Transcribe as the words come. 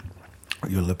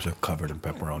Your lips are covered in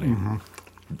pepperoni.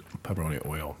 Pepperoni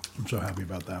oil. I'm so happy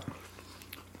about that.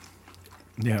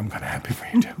 Yeah, I'm kind of happy for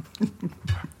you, too.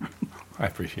 I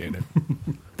appreciate it.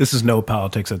 This is No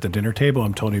Politics at the Dinner Table.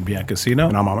 I'm Tony Biancasino.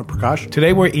 And I'm Amit Prakash.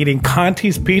 Today we're eating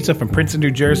Conti's Pizza from Princeton,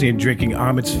 New Jersey, and drinking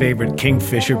Amit's favorite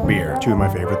Kingfisher beer. Two of my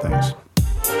favorite things.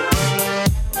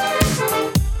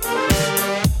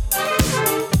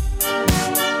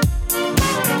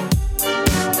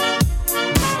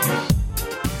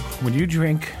 When you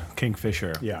drink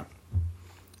Kingfisher, Yeah.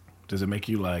 does it make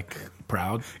you, like,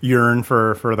 proud? Yearn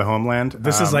for the homeland.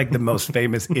 This is like the most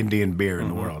famous Indian beer in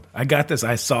the world. I got this.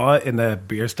 I saw it in the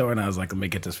beer store, and I was like, let me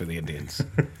get this for the Indians.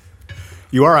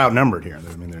 You are outnumbered here.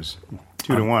 I mean, there's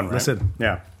 2-1, right? Listen,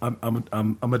 Yeah.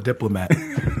 I'm a diplomat.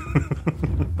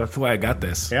 That's why I got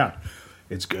this. Yeah.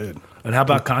 It's good. And how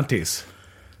about Conti's?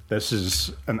 This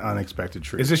is an unexpected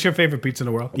treat. Is this your favorite pizza in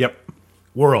the world? Yep.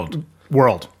 World.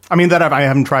 I mean, I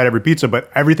haven't tried every pizza, but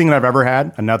everything that I've ever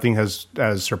had, and nothing has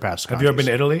surpassed Have you ever been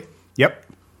to Italy? Yep.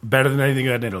 Better than anything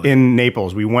you had in Italy. In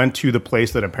Naples. We went to the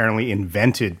place that apparently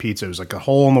invented pizza. It was like a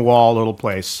hole-in-the-wall little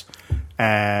place.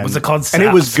 And Was it called And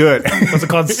it was good. Was it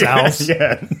called Sal's?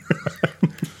 Yeah.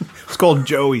 It's called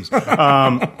Joey's.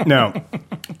 No.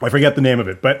 I forget the name of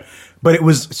it. But it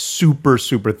was super,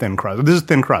 super thin crust. This is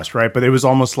thin crust, right? But it was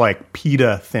almost like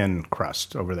pita thin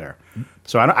crust over there.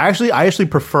 So I actually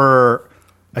prefer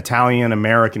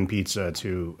Italian-American pizza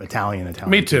to Italian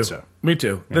Me too. pizza. Me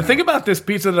too. The thing about this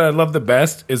pizza that I love the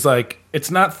best is like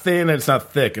it's not thin and it's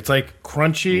not thick. It's like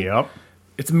crunchy. Yep.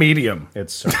 It's medium.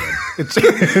 It's so good.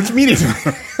 It's medium.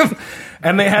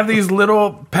 And they have these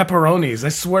little pepperonis. I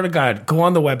swear to God, go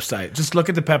on the website. Just look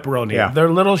at the pepperoni. Yeah.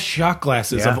 They're little shot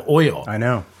glasses Yeah. of oil. I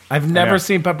know. I've never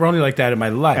seen pepperoni like that in my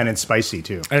life. And it's spicy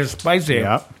too. And it's spicy.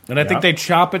 Yep. And I think Yep. they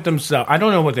chop it themselves. I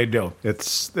don't know what they do.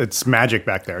 It's magic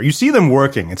back there. You see them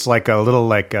working. It's like a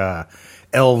little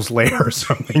elves lair or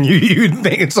something. You'd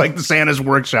think it's like the Santa's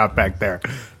workshop back there.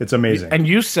 It's amazing. And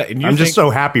you said, I'm just so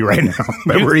happy right now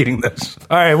that we're eating this.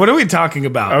 all right, what are we talking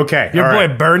about? Okay, Your all boy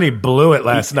right. Bernie blew it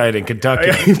last night in Kentucky.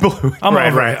 I'm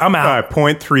over it. I'm out.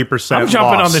 0.3%. I'm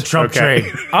jumping loss. on the Trump Okay.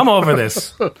 train. I'm over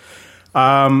this. Wait. So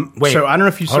I don't know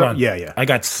if you Hold saw. on. Yeah. I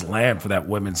got slammed for that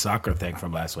women's soccer thing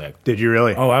from last week. Did you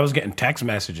really? Oh, I was getting text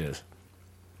messages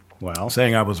Well,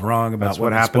 saying I was wrong about that's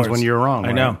what women's happens sports. when you're wrong. I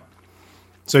right? know.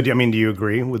 So do you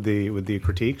agree with the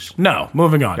critiques? No,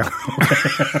 moving on.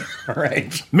 All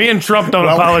right. Me and Trump don't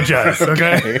apologize,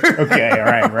 okay? Okay.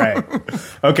 All right.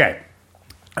 Okay.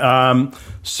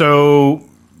 So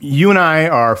you and I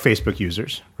are Facebook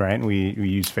users, right? We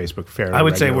use Facebook fairly. I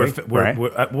would say regularly, we're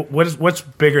right? what's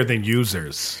bigger than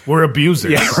users? We're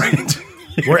abusers. Yeah, right.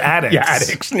 We're addicts. Yeah,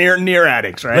 addicts, near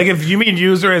addicts, right? Like if you mean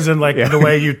user as in like the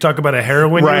way you talk about a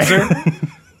heroin Right. user.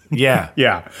 Yeah.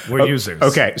 Yeah. We're users.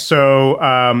 Okay. So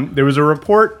there was a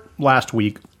report last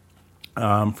week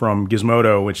from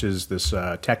Gizmodo, which is this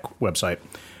tech website,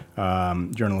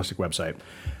 journalistic website,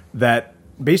 that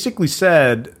basically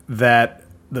said that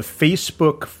the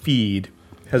Facebook feed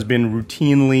has been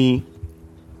routinely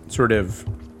sort of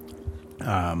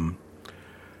I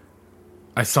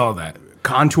saw that.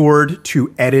 contoured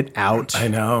to edit out I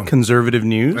know. conservative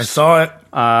news. I saw it.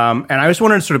 And I just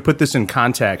wanted to sort of put this in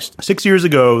context. 6 years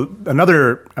ago,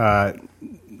 another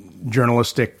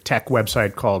journalistic tech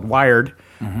website called Wired,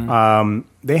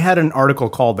 they had an article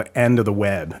called The End of the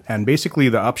Web. And basically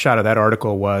the upshot of that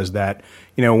article was that,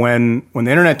 when the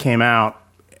internet came out,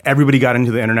 everybody got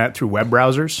into the internet through web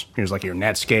browsers. It was like your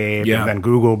Netscape, Yeah. and then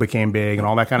Google became big and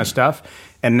all that kind of stuff.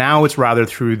 And now it's rather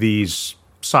through these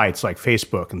sites like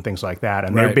Facebook and things like that.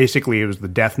 And Right. they're basically, it was the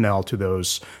death knell to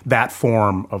that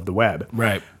form of the web.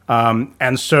 Right.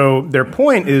 And so their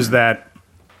point is that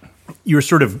your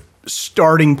sort of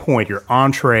starting point, your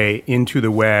entree into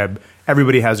the web,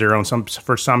 everybody has their own.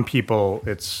 For some people,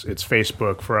 it's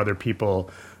Facebook. For other people,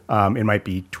 it might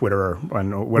be Twitter or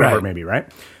whatever it may be, right?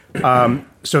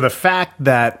 So the fact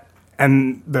that,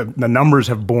 and the numbers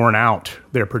have borne out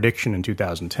their prediction in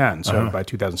 2010, so by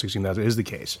 2016 that is the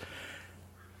case.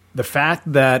 The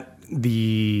fact that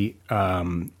the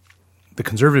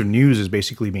conservative news is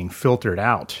basically being filtered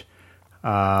out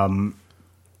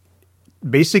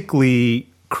basically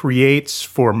creates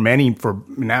for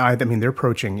now, I mean, they're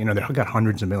approaching, they've got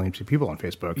hundreds of millions of people on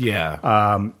Facebook.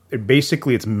 Yeah.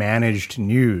 Basically, it's managed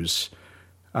news,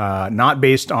 not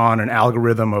based on an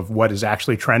algorithm of what is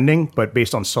actually trending, but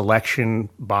based on selection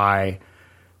by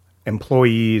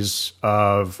employees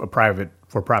of a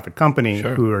for-profit company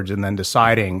who are then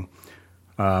deciding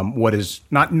what is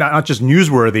not just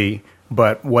newsworthy,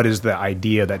 but what is the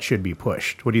idea that should be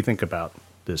pushed. What do you think about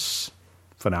this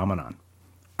phenomenon?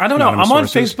 I don't know. I'm anonymous on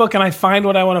sources? Facebook and I find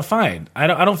what I want to find. I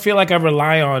don't feel like I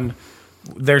rely on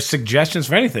their suggestions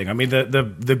for anything. I mean,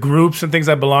 the groups and things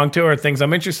I belong to are things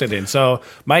I'm interested in. So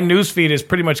my news feed is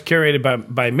pretty much curated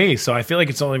by me. So I feel like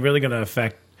it's only really going to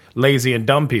affect lazy and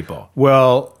dumb people.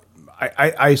 Well,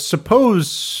 I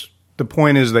suppose the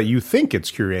point is that you think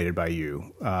it's curated by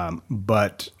you,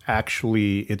 but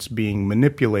actually it's being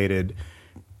manipulated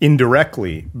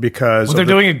indirectly because Well, they're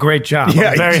doing a great job.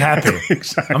 Yeah, I'm very exactly, happy.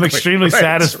 exactly. I'm extremely Right,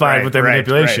 satisfied right, with their right,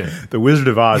 manipulation. right. The Wizard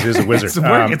of Oz is a wizard.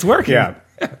 It's working. Yeah.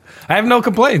 I have no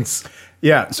complaints.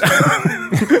 Yeah.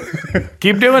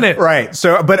 Keep doing it. Right.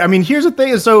 So, but I mean, here's the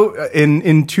thing. So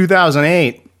in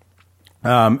 2008,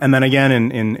 and then again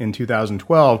in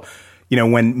 2012,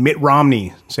 when Mitt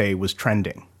Romney, say, was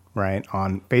trending, right,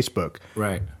 on Facebook,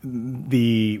 Right.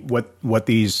 what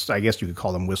these, I guess you could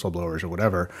call them whistleblowers or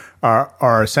whatever,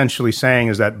 are essentially saying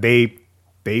is that they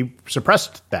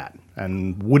suppressed that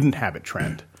and wouldn't have it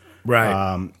trend.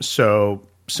 Right. So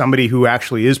somebody who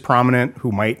actually is prominent,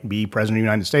 who might be president of the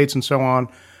United States and so on,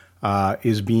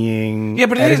 is being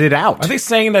edited out. Are they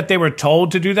saying that they were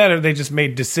told to do that, or they just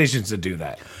made decisions to do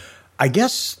that? I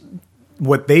guess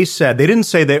what they said, they didn't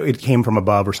say that it came from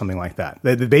above or something like that.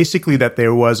 Basically, that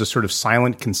there was a sort of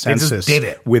silent consensus did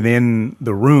it. within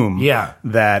the room Yeah.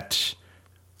 that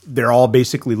they're all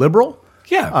basically liberal.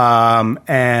 Yeah.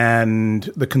 And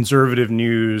the conservative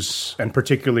news, and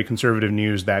particularly conservative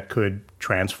news that could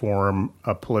transform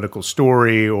a political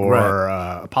story or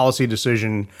Right. a policy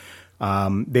decision,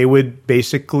 they would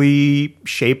basically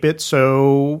shape it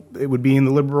so it would be in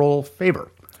the liberal favor.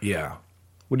 Yeah.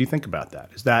 What do you think about that?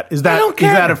 Is that I don't care.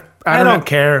 Is that I don't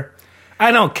care.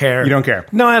 I don't care. You don't care?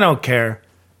 No, I don't care.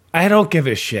 I don't give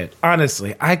a shit.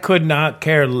 Honestly, I could not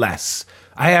care less.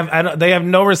 They have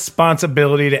no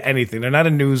responsibility to anything. They're not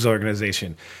a news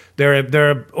organization. They're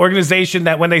an organization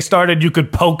that when they started, you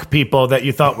could poke people that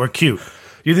you thought were cute.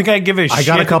 You think I give a shit? I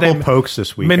got a that couple they pokes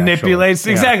this week. Manipulates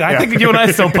actually. exactly. Yeah, I yeah. think you and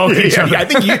I still poke each other. I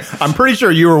think I'm pretty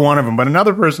sure you were one of them, but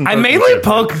another person. I poked me mainly too.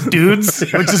 poke dudes,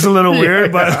 which is a little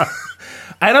weird, but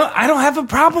I don't have a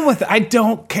problem with it. I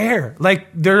don't care. Like,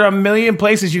 there are a million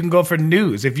places you can go for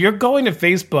news. If you're going to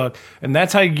Facebook and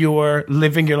that's how you're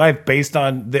living your life based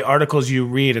on the articles you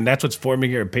read and that's what's forming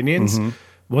your opinions,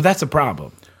 well, that's a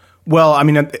problem. Well, I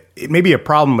mean, it may be a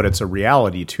problem, but it's a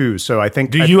reality too. So I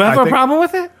think. Do you have I a think problem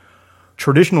with it?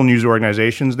 Traditional news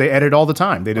organizations, they edit all the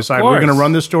time. They decide we're course. going to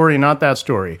run this story and not that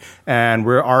story, and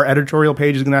our editorial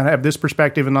page is going to have this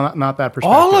perspective and not that perspective.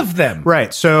 All of them.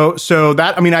 Right. So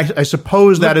that, I mean, I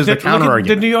suppose that is the counter Look at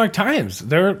argument. the New York Times.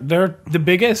 They're the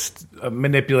biggest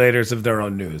manipulators of their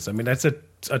own news. I mean, that's a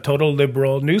total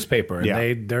liberal newspaper, and Yeah.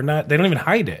 they don't even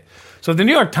hide it. So if the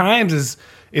New York Times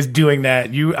is doing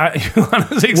that, you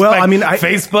honestly expect Well, I mean,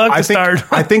 Facebook to start.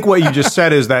 I think what you just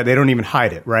said is that they don't even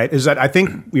hide it, right? Is that I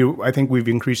think we've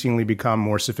increasingly become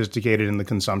more sophisticated in the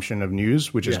consumption of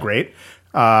news, which is Yeah. great.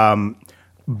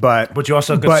 But you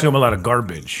also consume a lot of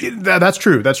garbage. that's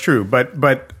true. That's true.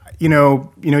 But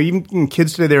even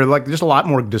kids today, they're like just a lot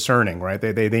more discerning, right?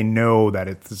 They know that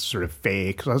it's sort of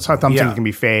fake. So something Yeah. can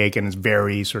be fake and it's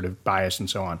very sort of biased and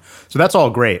so on. So that's all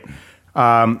great.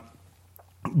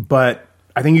 But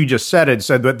I think you just said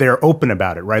that they're open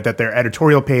about it, right? That their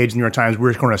editorial page, New York Times,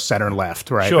 we're going to center left,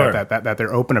 right? Sure. That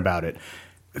they're open about it.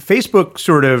 Facebook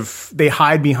sort of, they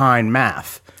hide behind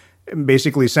math,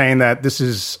 basically saying that this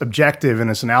is objective and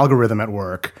it's an algorithm at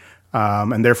work.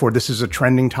 And therefore this is a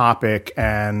trending topic,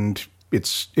 and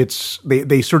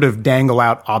they sort of dangle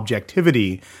out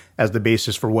objectivity as the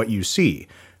basis for what you see.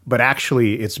 But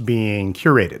actually it's being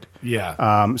curated.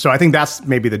 Yeah. So I think that's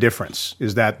maybe the difference,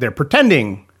 is that they're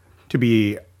pretending to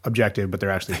be objective, but they're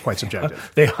actually quite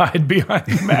subjective. They hide behind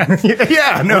math.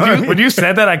 Yeah, no. When you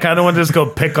said that, I kind of wanted to just go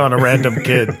pick on a random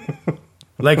kid.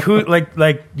 Like who?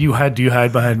 Like do you hide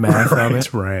behind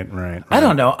math? Right. I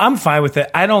don't know. I'm fine with it.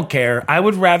 I don't care. I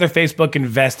would rather Facebook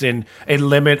invest in a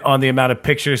limit on the amount of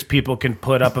pictures people can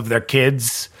put up of their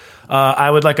kids.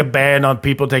 I would like a ban on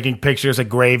people taking pictures at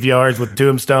graveyards with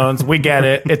tombstones. We get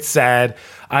it. It's sad.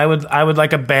 I would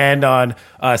like a ban on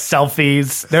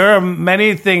selfies. There are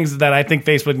many things that I think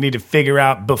Facebook need to figure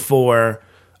out before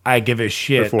I give a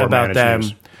shit Before about them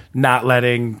managers. not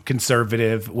letting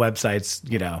conservative websites,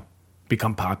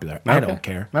 become popular. I don't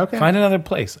care. Okay. Find another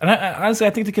place. And honestly,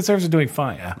 I think the conservatives are doing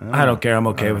fine. I don't care. I'm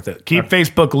okay with it. Keep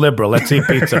Facebook liberal. Let's eat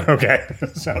pizza. Okay,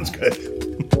 sounds good.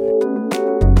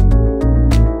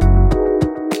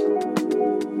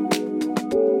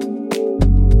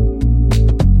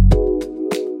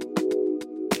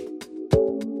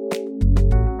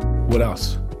 What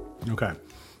else? Okay.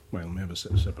 Wait, let me have a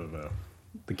sip of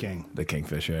the King. The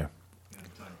Kingfisher.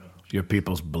 Your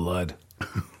people's blood.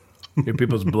 Your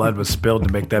people's blood was spilled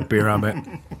to make that beer omelet.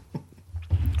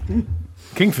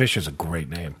 Kingfisher's a great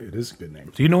name. It is a good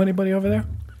name. Do you know anybody over there?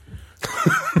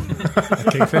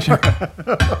 Kingfisher?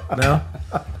 No?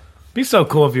 Be so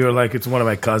cool if you were like, it's one of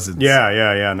my cousins.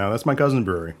 Yeah. No, that's my cousin's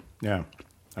brewery. Yeah.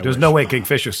 There's no way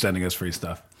Kingfisher's sending us free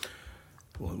stuff.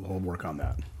 We'll work on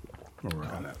that.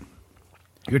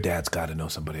 Your dad's got to know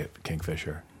somebody at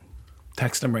Kingfisher.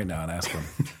 Text him right now and ask him.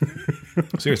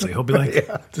 Seriously, he'll be like,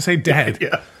 just say, Dad,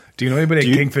 do you know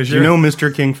anybody at Kingfisher? Do you know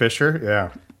Mr. Kingfisher? Yeah.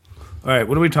 All right,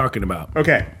 what are we talking about?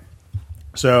 Okay.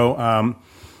 So,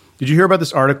 did you hear about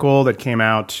this article that came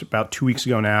out about 2 weeks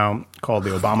ago now called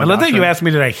the Obama I love that Doctrine? you asked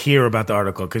me, did I hear about the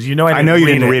article? Because you know I know you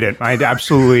didn't read it. I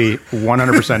absolutely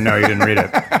 100% know you didn't read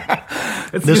it.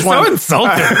 You're so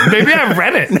insulting. Maybe I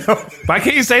read it. No. Why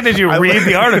can't you say that you read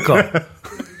the article?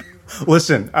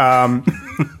 Listen.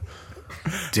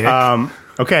 Dick.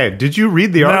 Okay, did you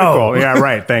read the article? Yeah,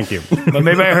 right. Thank you. But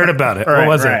maybe I heard about it. What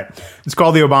was it? It's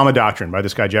called the Obama Doctrine by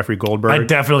this guy, Jeffrey Goldberg. I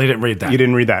definitely didn't read that. You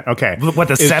didn't read that. Okay. What,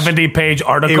 the 70-page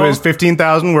article? It was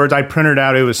 15,000 words. I printed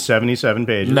out. It was 77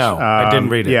 pages. No, I didn't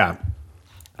read it. Yeah.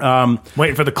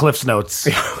 Waiting for the Cliff's Notes.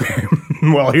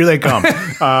 Well, here they come.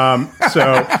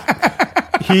 So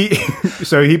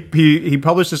he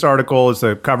published this article. It's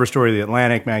the cover story of the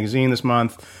Atlantic magazine this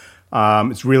month.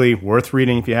 It's really worth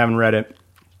reading if you haven't read it.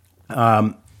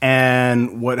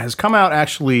 And what has come out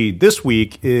actually this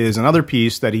week is another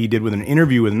piece that he did with an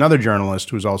interview with another journalist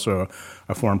who's also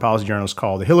a foreign policy journalist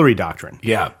called the Hillary Doctrine.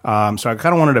 Yeah. So I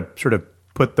kind of wanted to sort of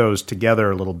put those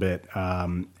together a little bit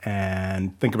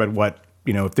and think about what,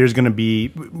 if there's going to be,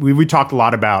 we talked a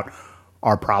lot about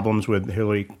our problems with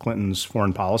Hillary Clinton's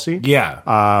foreign policy. Yeah.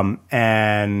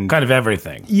 And kind of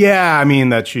everything. Yeah. I mean,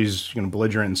 that she's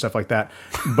belligerent and stuff like that.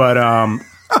 But,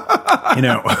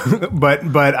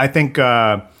 but I think,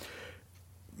 I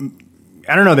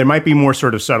don't know, there might be more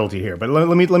sort of subtlety here, but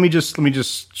let me just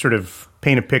sort of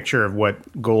paint a picture of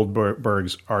what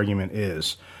Goldberg's argument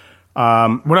is.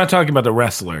 We're not talking about the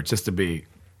wrestler, just to be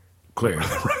clear.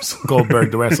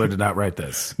 Goldberg, the wrestler, did not write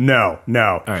this. No.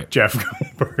 All right. Jeff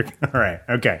Goldberg. All right.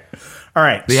 Okay. All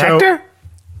right. The actor?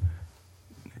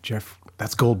 Jeff,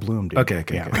 that's Goldblum, dude. Okay.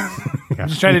 Yeah. I'm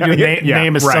just trying to do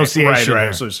name association. Right.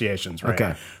 Associations. Right.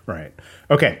 Okay. Right.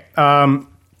 Okay.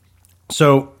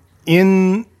 So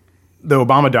in the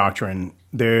Obama Doctrine,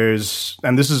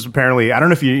 and this is apparently, I don't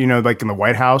know if you know, like in the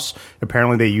White House,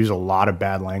 apparently they use a lot of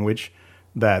bad language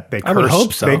that they curse. I would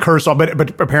hope so. They curse all,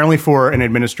 but apparently for an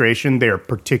administration, they are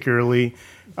particularly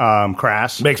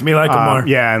crass. Makes me like them more.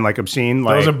 Yeah, and like obscene.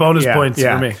 Those are bonus points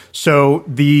for me. So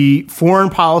the foreign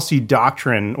policy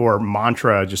doctrine or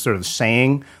mantra, just sort of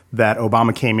saying that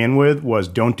Obama came in with was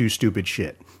don't do stupid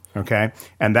shit. Okay.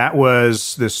 And that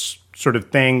was this sort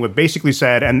of thing that basically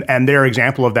said, and their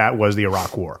example of that was the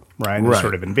Iraq War, right? Right.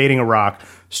 Sort of invading Iraq,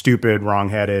 stupid,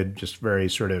 wrongheaded, just very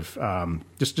sort of,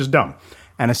 just dumb.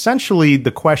 And essentially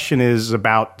the question is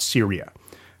about Syria.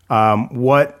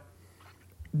 What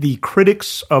the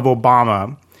critics of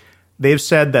Obama, they've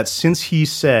said that since he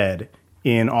said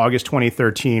in August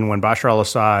 2013, when Bashar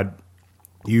al-Assad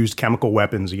used chemical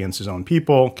weapons against his own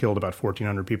people, killed about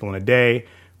 1,400 people in a day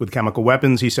with chemical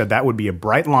weapons, he said that would be a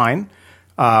bright line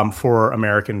for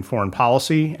American foreign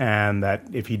policy, and that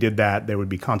if he did that, there would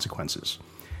be consequences.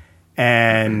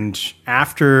 And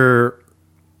after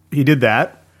he did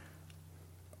that,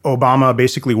 Obama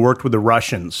basically worked with the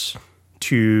Russians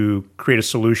to create a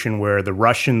solution where the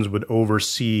Russians would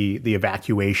oversee the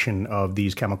evacuation of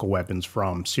these chemical weapons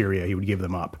from Syria. He would give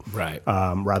them up, right,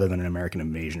 rather than an American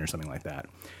invasion or something like that.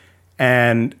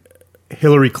 And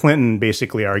Hillary Clinton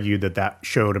basically argued that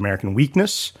showed American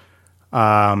weakness,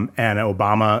 and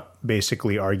Obama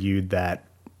basically argued that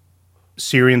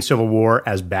Syrian civil war,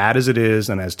 as bad as it is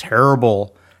and as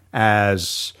terrible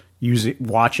as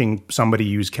watching somebody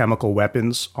use chemical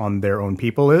weapons on their own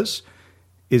people is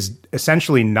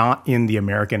essentially not in the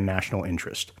American national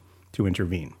interest to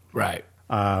intervene. Right.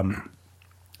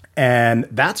 And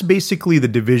that's basically the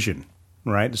division,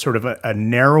 right? Sort of a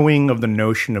narrowing of the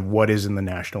notion of what is in the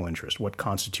national interest, what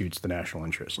constitutes the national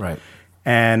interest. Right.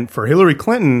 And for Hillary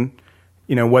Clinton,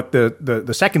 what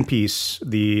the second piece,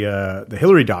 the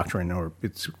Hillary Doctrine, or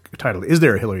its title, Is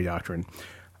There a Hillary Doctrine,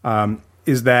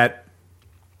 is that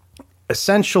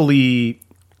essentially,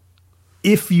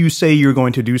 if you say you're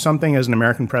going to do something as an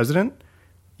American president,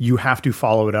 you have to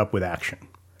follow it up with action.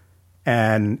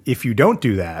 And if you don't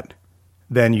do that,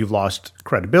 then you've lost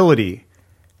credibility.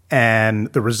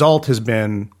 And the result has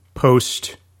been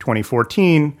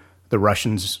post-2014, the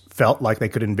Russians felt like they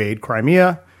could invade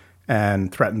Crimea and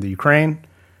threaten the Ukraine,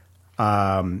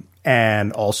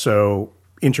 and also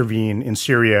intervene in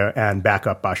Syria and back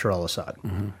up Bashar al-Assad.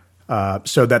 Mm-hmm.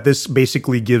 so that this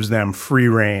basically gives them free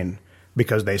reign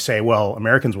because they say, well,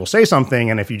 Americans will say something,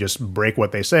 and if you just break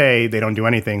what they say, they don't do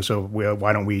anything. So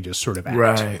why don't we just sort of act?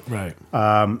 Right.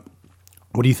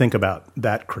 What do you think about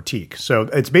that critique? So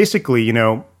it's basically,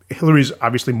 Hillary's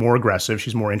obviously more aggressive.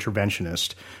 She's more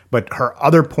interventionist. But her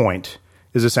other point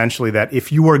is essentially that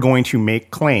if you are going to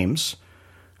make claims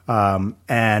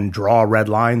and draw red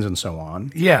lines and so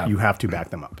on, you have to back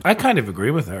them up. I kind of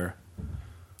agree with her.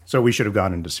 So we should have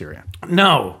gone into Syria.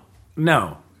 No.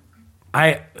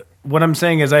 What I'm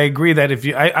saying is I agree that if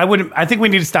you, I think we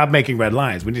need to stop making red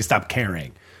lines. We need to stop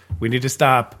caring. We need to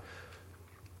stop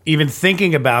even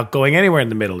thinking about going anywhere in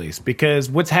the Middle East,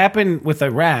 because what's happened with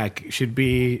Iraq should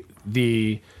be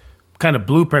the kind of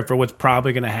blueprint for what's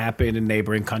probably going to happen in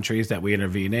neighboring countries that we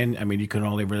intervene in. I mean, you can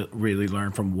only really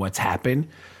learn from what's happened.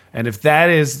 And if that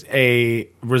is a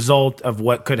result of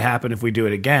what could happen if we do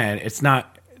it again,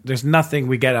 there's nothing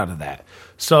we get out of that.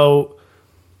 So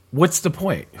what's the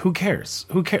point? Who cares?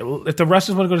 If the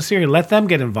Russians want to go to Syria, let them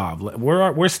get involved.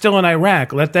 We're still in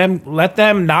Iraq. Let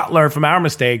them not learn from our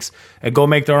mistakes and go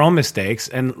make their own mistakes,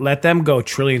 and let them go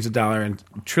trillions of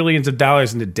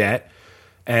dollars into debt,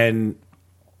 and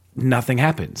nothing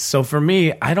happens. So for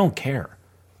me, I don't care.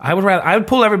 I would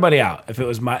pull everybody out if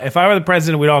I were the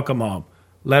president. We'd all come home.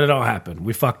 Let it all happen.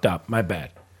 We fucked up. My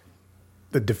bad.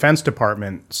 The Defense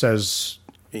Department says,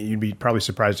 you'd be probably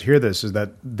surprised to hear this, is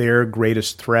that their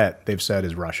greatest threat, they've said,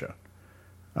 is Russia.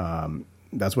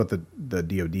 That's what the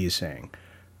DOD is saying.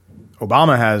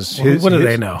 Obama has his... What do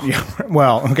they know? Yeah,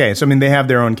 well, okay. So, I mean, they have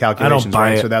their own calculations, I don't buy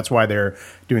right? it. So that's why they're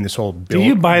doing this whole build, do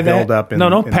you buy that? build up. No,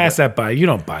 don't pass that by. You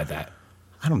don't buy that.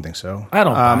 I don't think so. I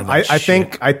don't buy that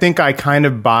shit. I think I kind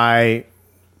of buy...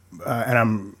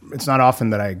 it's not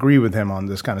often that I agree with him on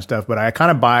this kind of stuff, but I kind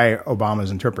of buy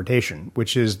Obama's interpretation,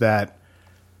 which is that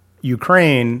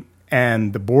Ukraine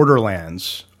and the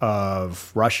borderlands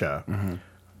of Russia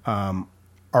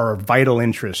are of vital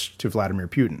interest to Vladimir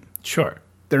Putin. Sure.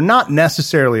 They're not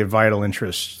necessarily of vital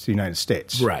interest to the United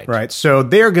States. Right. So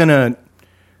they're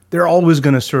always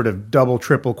going to sort of double,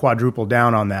 triple, quadruple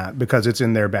down on that because it's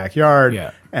in their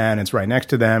backyard and it's right next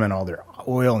to them, and all their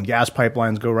oil and gas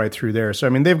pipelines go right through there. So, I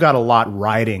mean, they've got a lot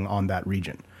riding on that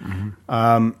region.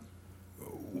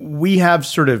 We have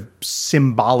sort of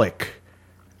symbolic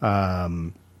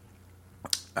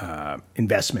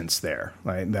investments there,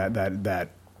 right? That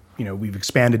we've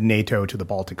expanded NATO to the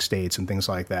Baltic states and things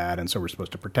like that, and so we're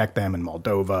supposed to protect them in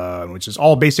Moldova, which is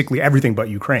all basically everything but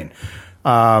Ukraine.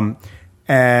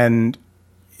 And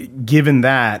given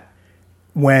that,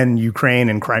 when Ukraine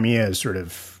and Crimea is sort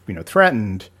of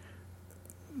threatened,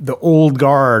 the old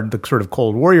guard, the sort of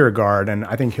Cold Warrior guard, and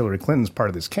I think Hillary Clinton's part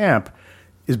of this camp,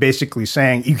 is basically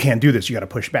saying, you can't do this, you got to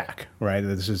push back, right?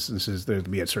 There'll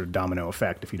be a sort of domino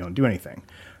effect if you don't do anything.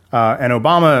 And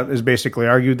Obama has basically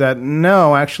argued that,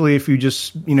 no, actually, if you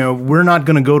just, we're not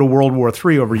going to go to World War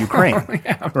III over Ukraine,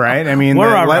 right? I mean,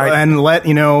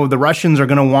 the Russians are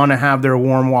going to want to have their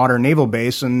warm water naval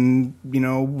base, and,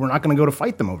 we're not going to go to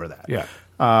fight them over that. Yeah.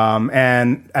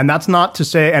 And that's not to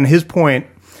say, and his point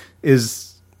is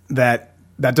that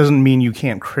doesn't mean you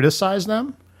can't criticize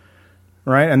them,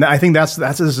 right? And I think that's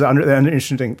the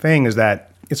interesting thing, is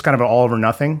that it's kind of an all or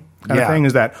nothing kind of thing,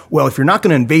 is that, well, if you're not going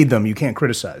to invade them, you can't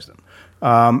criticize them.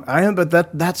 But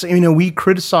that's we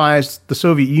criticized the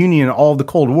Soviet Union all of the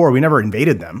Cold War. We never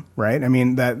invaded them, right? I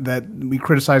mean, that we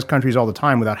criticize countries all the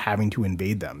time without having to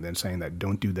invade them. They're saying that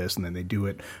don't do this, and then they do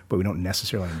it, but we don't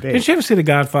necessarily invade. Did you ever see The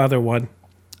Godfather 1?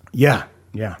 Yeah.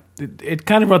 It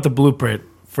kind of wrote the blueprint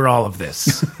for all of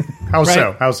this. How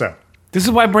so? This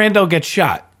is why Brando gets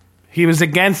shot. He was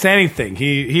against anything.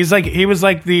 He was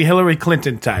like the Hillary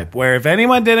Clinton type, where if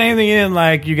anyone did anything you didn't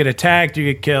like, you get attacked,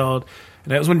 you get killed.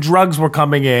 And that was when drugs were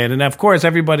coming in, and of course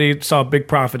everybody saw a big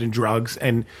profit in drugs,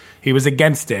 and he was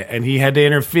against it, and he had to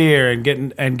interfere and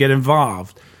get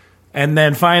involved. And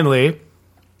then finally,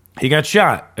 he got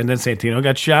shot, and then Santino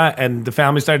got shot, and the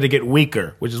family started to get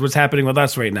weaker, which is what's happening with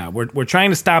us right now. We're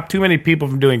trying to stop too many people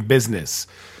from doing business,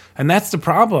 and that's the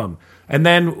problem. And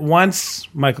then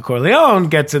once Michael Corleone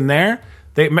gets in there,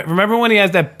 remember when he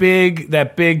has that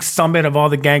big summit of all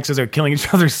the gangsters that are killing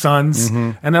each other's sons,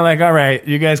 and they're like, "All right,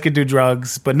 you guys could do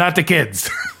drugs, but not the kids."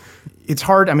 It's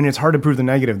hard. I mean, it's hard to prove the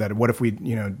negative. That what if we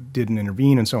didn't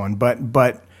intervene and so on.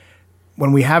 But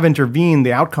when we have intervened,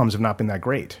 the outcomes have not been that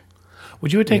great.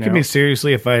 Would you have taken me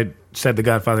seriously if I said The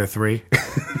Godfather 3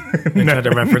 and tried to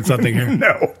reference something here?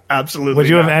 No, absolutely. Would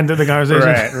you have ended the conversation?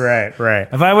 Right.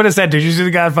 If I would have said, "Did you see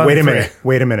The Godfather 3?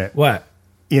 Wait a minute. What?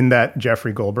 in that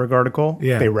Jeffrey Goldberg article,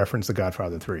 Yeah. they reference The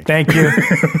Godfather 3. Thank you.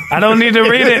 I don't need to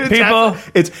read it, people.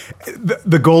 It's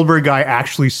the Goldberg guy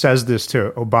actually says this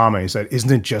to Obama. He said,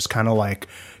 "Isn't it just kind of like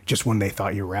just when they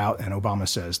thought you were out?" And Obama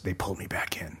says, "They pulled me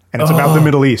back in." And it's about the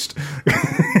Middle East.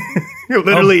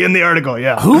 Literally in the article,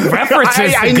 yeah. Who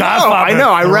references The Godfather I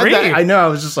know. I read 3? that. I know. I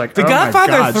was just like, The oh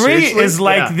Godfather my God, 3 seriously? is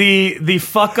like Yeah. the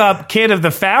fuck up kid of the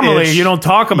family It's- you don't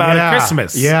talk about yeah, at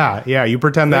Christmas. Yeah, yeah. You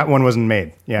pretend that one wasn't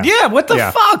made. Yeah. Yeah, what the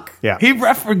Yeah. fuck? Yeah. He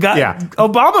Yeah.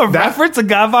 Obama That- referenced The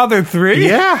Godfather 3?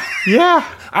 Yeah, yeah.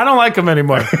 I don't like him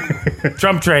anymore.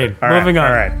 Trump trade. All right, Moving on.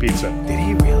 All right, pizza. Did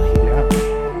he really? Yeah.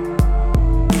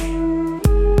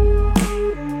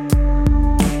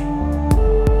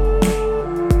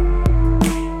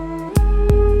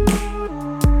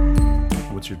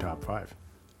 What's your top 5?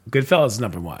 Goodfellas is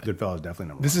number 1. Goodfellas is definitely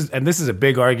number This is a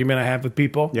big argument I have with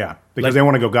people. one. Yeah, because Like- they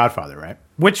want to go Godfather, right?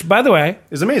 Which, by the way,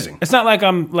 It's amazing. it's not like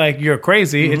I'm like you're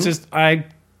crazy. It's just I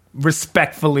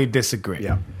respectfully disagree.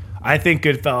 Yeah. I think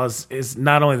Goodfellas is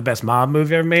not only the best mob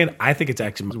movie ever made. I think it's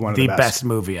actually one of the the best. best.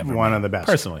 Movie ever. One made, of the best.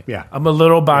 personally. Yeah. I'm a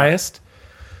little biased,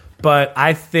 but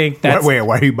I think that's Wait,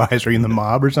 why are you biased? Are you in the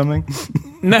mob or something?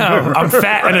 no. I'm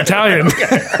fat and Italian.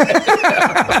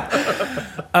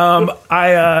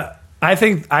 I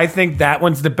think that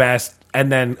one's the best,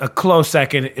 and then a close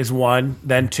second is 1,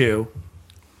 then 2.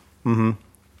 Mm-hmm.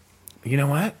 You know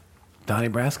what? Donnie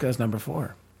Brasco is number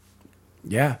 4.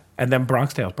 Yeah, and then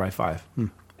Bronx Tale is probably 5.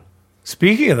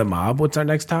 Speaking of the mob, what's our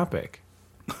next topic?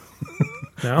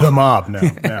 No? The mob. No.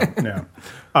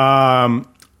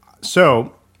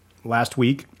 So last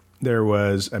week there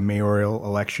was a mayoral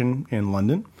election in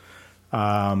London,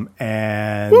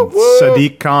 and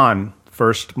Sadiq Khan,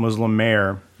 first Muslim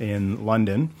mayor in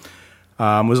London,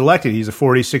 was elected. He's a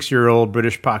 46-year-old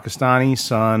British Pakistani,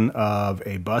 son of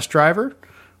a bus driver.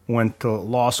 Went to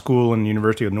law school in the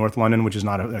University of North London, which is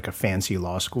not like a fancy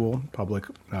law school, public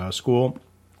school.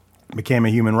 Became a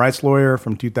human rights lawyer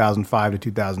from 2005 to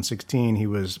 2016. He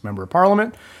was member of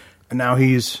parliament, and now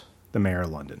he's the mayor of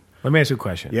London. Let me ask you a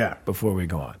question. Yeah. Before we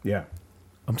go on, Yeah,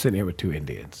 I'm sitting here with 2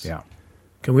 Indians. yeah.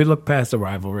 Can we look past the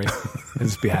rivalry and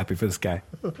just be happy for this guy?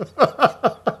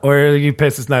 Or are you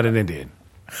pissed it's not an Indian?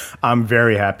 I'm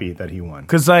very happy that he won.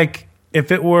 Because, like,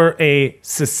 if it were a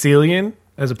Sicilian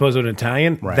as opposed to an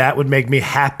Italian, Right. that would make me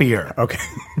happier Okay.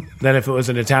 than if it was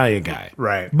an Italian guy.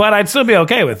 Right. But I'd still be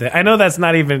okay with it. I know that's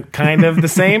not even kind of the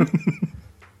same.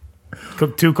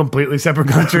 2 completely separate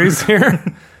countries here.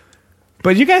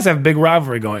 But you guys have a big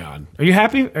rivalry going on. Are you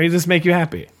happy? Or does this make you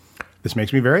happy? This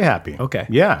makes me very happy. Okay.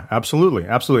 Yeah, absolutely,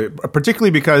 absolutely. Particularly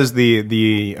because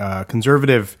the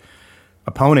conservative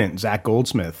opponent, Zach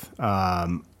Goldsmith,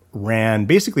 ran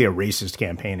basically a racist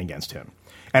campaign against him,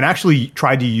 and actually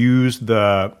tried to use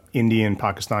the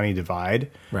Indian-Pakistani divide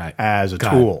as a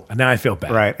God. tool. Now I feel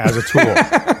bad. Right, as a tool.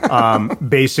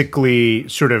 Basically,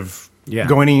 sort of Yeah.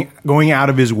 going out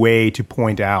of his way to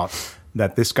point out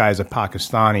that this guy's a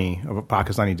Pakistani of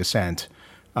Pakistani descent,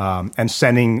 and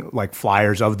sending like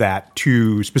flyers of that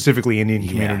to specifically Indian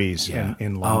communities in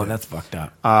London. Oh, that's fucked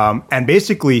up. And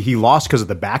basically, he lost because of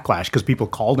the backlash, because people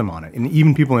called him on it, and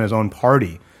even people in his own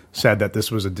party said that this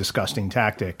was a disgusting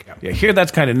tactic. Yeah, here that's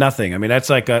kind of nothing. I mean, that's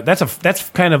like that's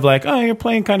kind of like, oh, you're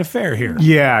playing kind of fair here.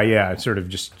 Yeah, it's sort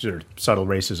of subtle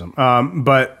racism.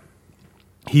 But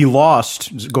he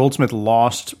lost. Goldsmith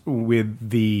lost with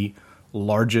the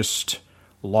largest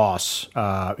loss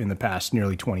in the past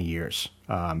nearly 20 years,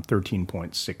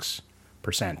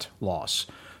 13.6% loss.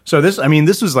 So this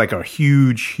was like a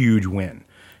huge win.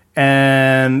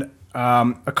 And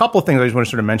a couple of things I just want to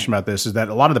sort of mention about this is that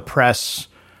a lot of the press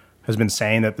has been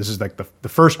saying that this is like the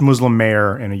first Muslim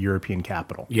mayor in a European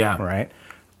capital. Yeah. Right.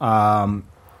 And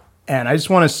I just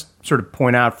want to sort of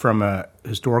point out from a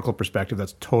historical perspective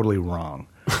that's totally wrong.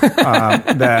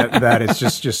 That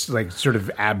it's just like sort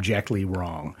of abjectly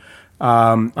wrong.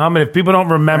 I mean, if people don't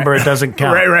remember, it doesn't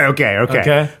count. Right.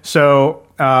 Okay. So,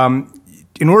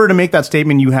 in order to make that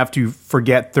statement, you have to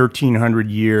forget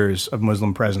 1,300 years of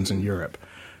Muslim presence in Europe.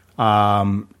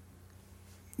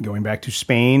 Going back to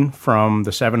Spain from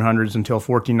the 700s until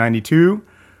 1492,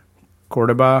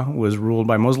 Cordoba was ruled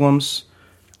by Muslims.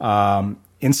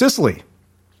 In Sicily,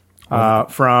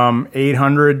 from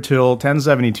 800 till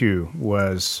 1072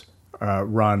 was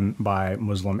run by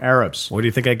Muslim Arabs. Where do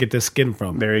you think I get this skin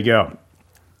from? There you go.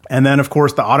 And then, of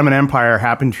course, the Ottoman Empire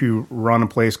happened to run a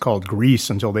place called Greece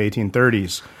until the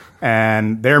 1830s,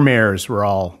 and their mayors were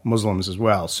all Muslims as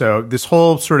well. So this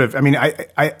whole sort of,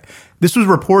 this was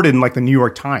reported in like the New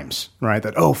York Times, right?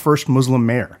 That, first Muslim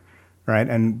mayor, right?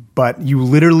 But you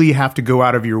literally have to go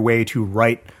out of your way to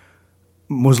write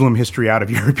Muslim history out of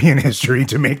European history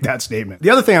to make that statement. The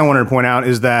other thing I wanted to point out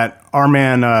is that our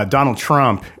man Donald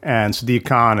Trump and Sadiq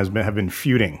Khan have been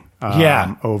feuding.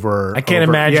 Over I can't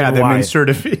imagine. Yeah, they've why. been sort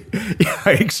of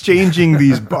exchanging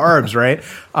these barbs, right?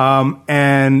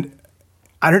 And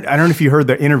I don't know if you heard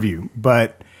the interview,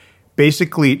 but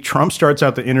basically Trump starts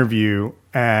out the interview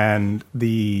and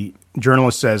the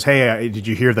journalist says, "Hey, did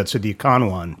you hear that Sadiq Khan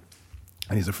won?"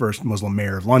 And he's the first Muslim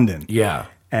mayor of London. Yeah,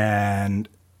 and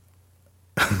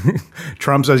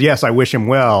Trump says, "Yes, I wish him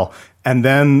well." And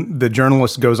then the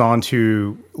journalist goes on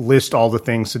to list all the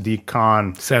things Sadiq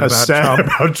Khan said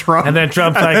about Trump. And then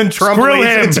Trump's like, screw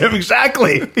him.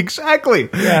 Exactly.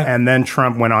 Yeah. And then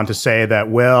Trump went on to say that,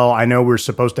 well, I know we're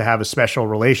supposed to have a special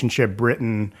relationship,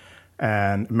 Britain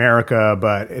and America,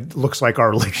 but it looks like our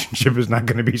relationship is not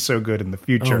going to be so good in the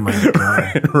future. Oh, my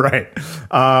God. Right.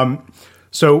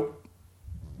 So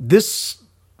this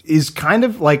is kind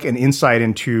of like an insight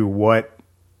into what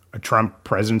a Trump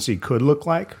presidency could look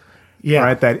like. Yeah.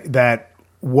 Right. That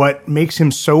what makes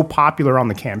him so popular on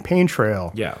the campaign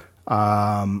trail. Yeah.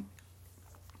 I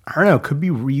don't know. Could be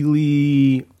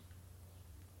really,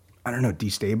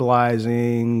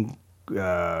 destabilizing.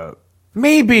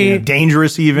 Maybe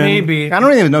dangerous. Even maybe. I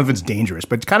don't even know if it's dangerous,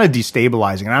 but it's kind of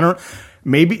destabilizing. And I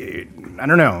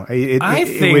don't know.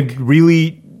 It would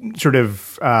really sort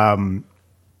of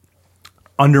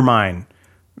undermine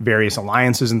various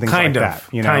alliances and things like that.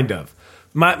 Kind of.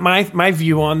 My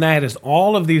view on that is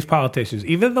all of these politicians,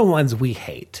 even the ones we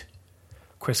hate,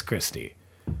 Chris Christie,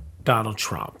 Donald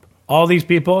Trump, all these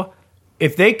people,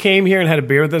 if they came here and had a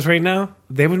beer with us right now,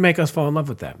 they would make us fall in love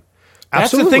with them. That's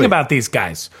Absolutely. the thing about these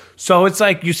guys. So it's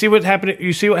like you see what happened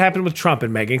with Trump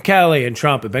and Megyn Kelly and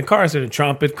Trump and Ben Carson and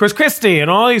Trump and Chris Christie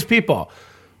and all these people.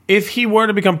 If he were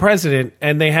to become president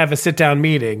and they have a sit-down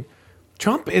meeting,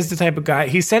 Trump is the type of guy.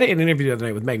 He said it in an interview the other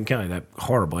night with Megyn Kelly, that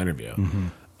horrible interview. Mm-hmm.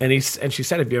 And she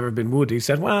said, "Have you ever been wounded?" He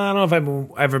said, "Well, I don't know if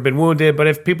I've ever been wounded, but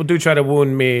if people do try to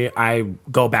wound me, I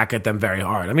go back at them very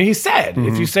hard." I mean, he said,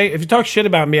 "If you talk shit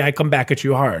about me, I come back at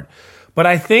you hard." But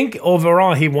I think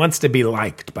overall, he wants to be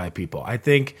liked by people. I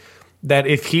think that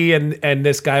if he and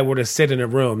this guy were to sit in a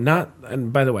room,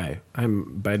 and by the way,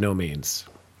 I'm by no means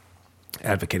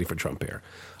advocating for Trump here.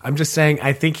 I'm just saying,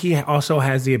 I think he also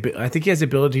has the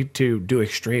ability to do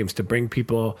extremes, to bring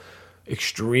people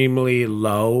extremely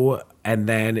low, and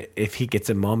then if he gets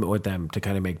a moment with them, to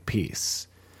kind of make peace.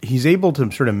 He's able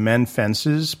to sort of mend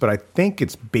fences, but I think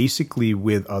it's basically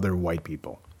with other white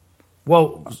people.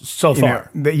 Well, so far,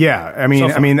 yeah. I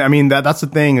mean, that's the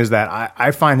thing, is that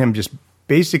I find him just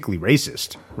basically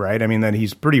racist, right? I mean, that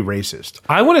he's pretty racist.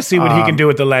 I want to see what he can do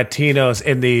with the Latinos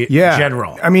in the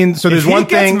general. I mean, so there's one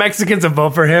thing. If he gets Mexicans to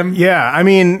vote for him. Yeah, I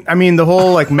mean, the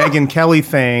whole like Megyn Kelly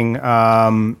thing.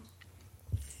 At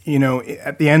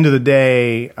the end of the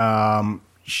day,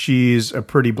 she's a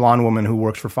pretty blonde woman who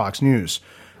works for Fox News.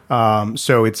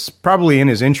 So it's probably in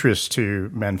his interest to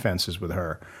mend fences with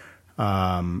her.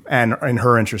 And in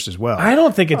her interest as well. I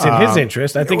don't think it's in his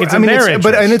interest. I think it's in their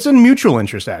interest. And it's in mutual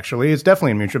interest, actually. It's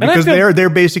definitely in mutual, because they're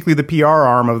basically the PR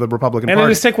arm of the Republican Party. And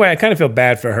in a sick way, I kind of feel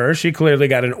bad for her. She clearly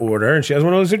got an order, and she doesn't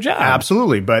want to lose her job.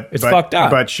 But it's fucked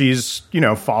up. But she's, she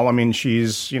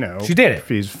did it.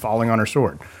 She's falling on her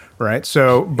sword, right?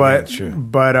 So,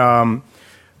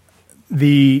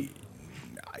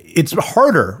 it's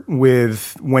harder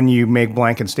when you make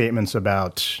blanket statements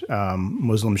about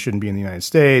Muslims shouldn't be in the United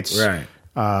States. Right.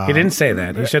 He didn't say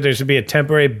that. He said there should be a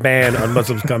temporary ban on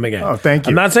Muslims coming in. Oh, thank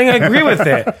you. I'm not saying I agree with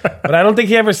it, but I don't think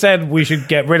he ever said we should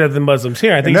get rid of the Muslims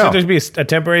here. I think he said there should be a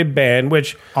temporary ban,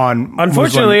 which,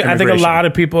 unfortunately, I think a lot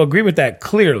of people agree with that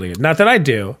clearly. Not that I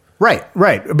do. Right.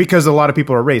 Because a lot of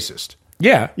people are racist.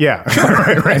 Yeah.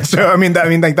 right. So I mean,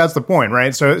 that's the point,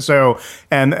 right? So,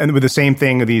 and with the same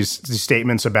thing, these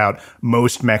statements about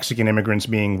most Mexican immigrants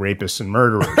being rapists and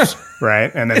murderers, right?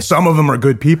 And then some of them are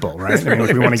good people, right? I mean,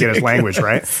 if we want to get his language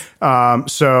right.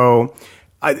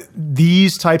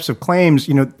 These types of claims,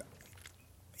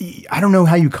 I don't know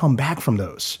how you come back from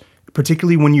those,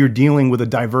 particularly when you're dealing with a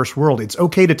diverse world. It's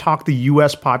okay to talk the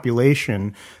U.S.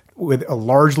 population with a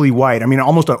largely white,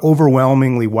 almost an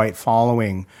overwhelmingly white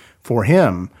following for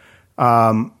him.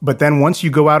 But then once you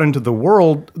go out into the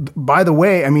world, by the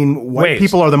way, white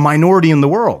people are the minority in the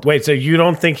world. Wait, so you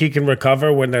don't think he can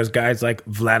recover when there's guys like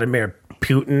Vladimir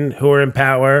Putin who are in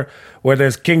power, where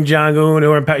there's Kim Jong-un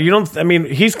who are in power?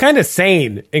 He's kind of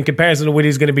sane in comparison to what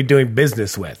he's going to be doing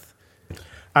business with.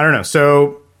 I don't know.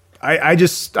 So I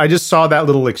just saw that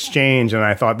little exchange, and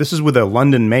I thought, this is with a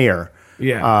London mayor.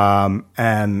 Yeah.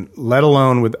 And let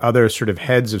alone with other sort of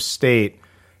heads of state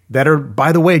that are,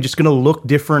 by the way, just going to look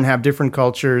different, have different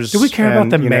cultures. Do we care about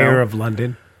the mayor of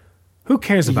London? Who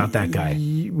cares about that guy?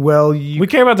 Well, We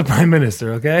care about the prime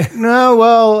minister, okay? no.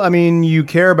 Well, I mean, you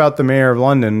care about the mayor of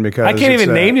London because I can't it's,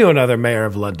 even name you another mayor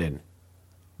of London.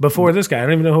 Before this guy, I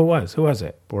don't even know who it was. Who was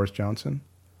it? Boris Johnson.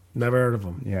 Never heard of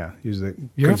him. Yeah, he's the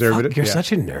You're conservative. You're yeah.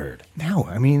 such a nerd. No,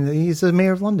 I mean, he's the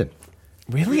mayor of London.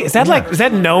 Really? Is that is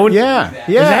that known? Yeah,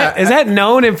 yeah. Is that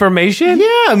known information?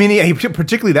 Yeah, I mean, he,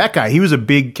 particularly that guy. He was a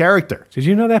big character. Did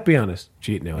you know that? Be honest.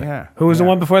 Cheat knew it. Yeah, Who was the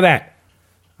one before that?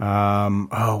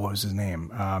 What was his name?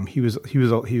 He was the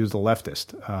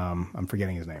leftist. I'm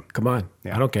forgetting his name. Come on.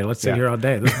 Yeah. I don't care. Let's sit Yeah. here all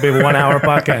day. This will be a 1 hour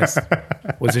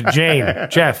podcast. Was it Jane,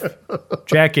 Jeff,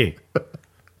 Jackie,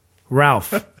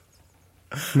 Ralph?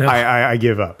 No. I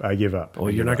give up. I give up. Well,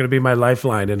 you're not going to be my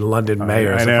lifeline in London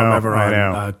mayors I if know, I'm ever I on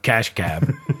know. cash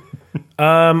cab.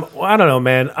 Well, I don't know,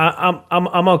 man.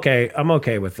 I'm okay. I'm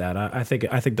okay with that. I think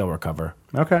they'll recover.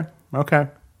 Okay.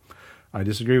 I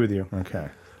disagree with you. Okay.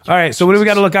 All right. So what do we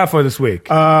got to look out for this week?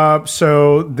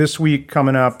 So this week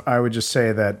coming up, I would just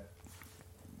say that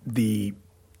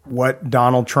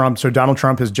Donald Trump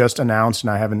has just announced,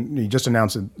 and he just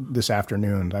announced it this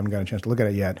afternoon. I haven't got a chance to look at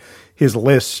it yet. His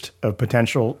list of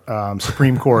potential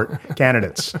Supreme Court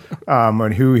candidates,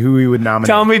 and who he would nominate.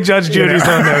 Tell me Judge Judy's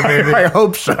on there, baby. I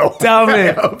hope so. Tell me.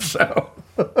 I hope so.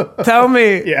 Tell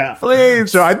me. Yeah,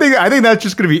 please. So I think that's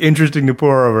just going to be interesting to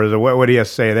pour over what he has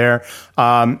to say there.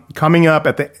 Coming up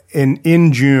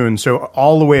in June, so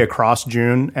all the way across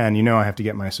June, and I have to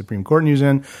get my Supreme Court news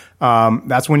in.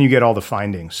 That's when you get all the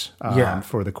findings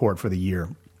for the court for the year.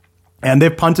 And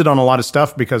they've punted on a lot of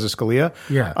stuff because of Scalia.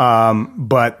 Yeah.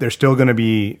 But they're still going to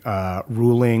be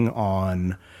ruling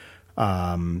on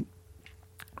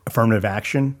affirmative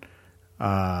action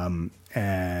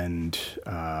and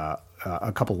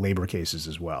a couple labor cases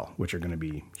as well, which are going to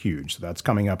be huge. So that's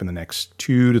coming up in the next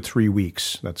 2 to 3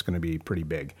 weeks. That's going to be pretty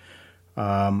big.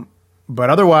 But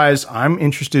otherwise, I'm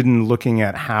interested in looking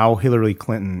at how Hillary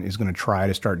Clinton is going to try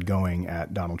to start going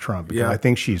at Donald Trump, because I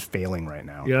think she's failing right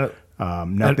now. Yeah.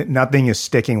 Nothing is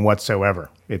sticking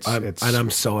whatsoever. And I'm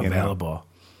so available.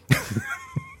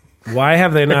 Why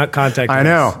have they not contacted I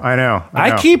know.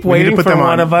 I keep waiting for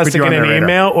one of us to get an radar.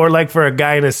 email, or like for a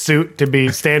guy in a suit to be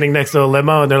standing next to a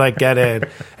limo and they're like, get in.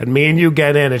 And me and you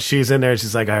get in and she's in there and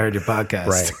she's like, I heard your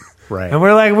podcast. Right. And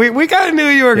we're like, we kind of knew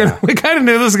you were going to, we kind of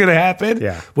knew this was going to happen.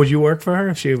 Yeah. Would you work for her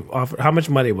if she offered, how much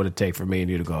money would it take for me and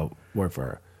you to go work for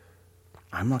her?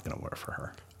 I'm not going to work for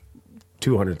her.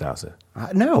 200,000.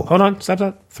 No. Hold on.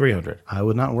 Stop. 300. I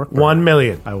would not work for her. 1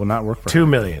 million. I will not work for her. 2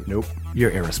 million. Nope. You're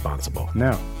irresponsible.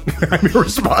 No. I'm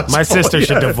irresponsible. My sister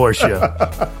should divorce you.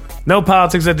 No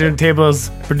Politics at Dinner Table is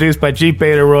produced by Jeep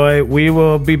Beta Roy. We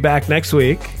will be back next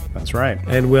week. That's right.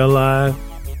 And we'll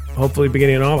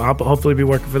hopefully I'll hopefully be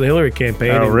working for the Hillary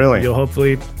campaign. Oh, really? You'll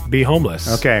hopefully be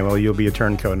homeless. Okay, well, you'll be a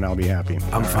turncoat and I'll be happy.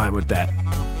 I'm fine with that.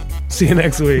 See you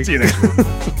next week. See you next week.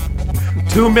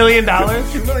 $2 million?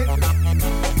 $2 million.